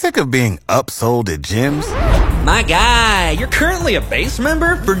Sick of being upsold at gyms? My guy, you're currently a base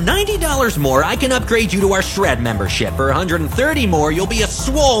member? For $90 more, I can upgrade you to our Shred membership. For $130 more, you'll be a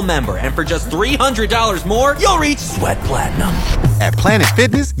Swole member. And for just $300 more, you'll reach Sweat Platinum. At Planet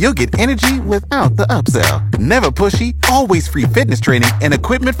Fitness, you'll get energy without the upsell. Never pushy, always free fitness training and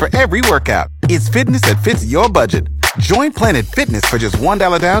equipment for every workout. It's fitness that fits your budget. Join Planet Fitness for just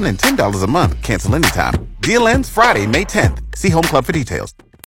 $1 down and $10 a month. Cancel anytime. Deal ends Friday, May 10th. See Home Club for details.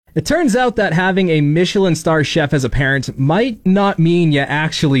 It turns out that having a Michelin star chef as a parent might not mean you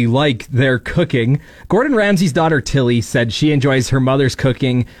actually like their cooking. Gordon Ramsay's daughter Tilly said she enjoys her mother's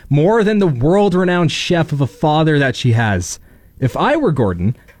cooking more than the world-renowned chef of a father that she has. If I were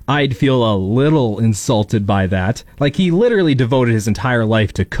Gordon, I'd feel a little insulted by that. Like, he literally devoted his entire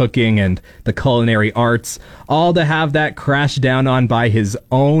life to cooking and the culinary arts, all to have that crashed down on by his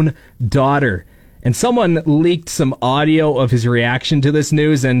own daughter. And someone leaked some audio of his reaction to this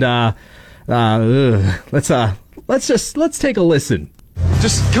news, and let's take a listen.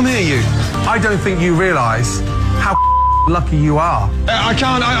 Just come here, you. I don't think you realise how lucky you are. I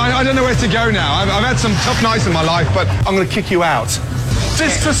can't. I don't know where to go now. I've had some tough nights in my life, but I'm going to kick you out.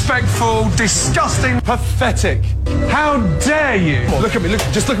 Disrespectful, disgusting, pathetic. How dare you? Look at me.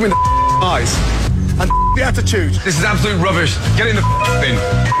 Just look at me in the eyes. And the attitude. This is absolute rubbish. Get in the bin.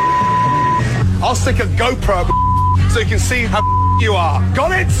 I'll stick a GoPro so you can see how you are.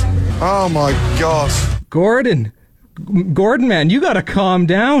 Got it? Oh my God. Gordon, man, you gotta calm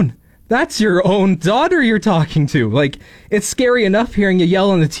down. That's your own daughter you're talking to. Like, it's scary enough hearing you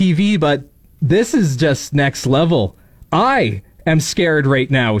yell on the TV, but this is just next level. I am scared right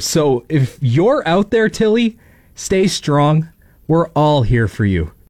now, so if you're out there, Tilly, stay strong. We're all here for you.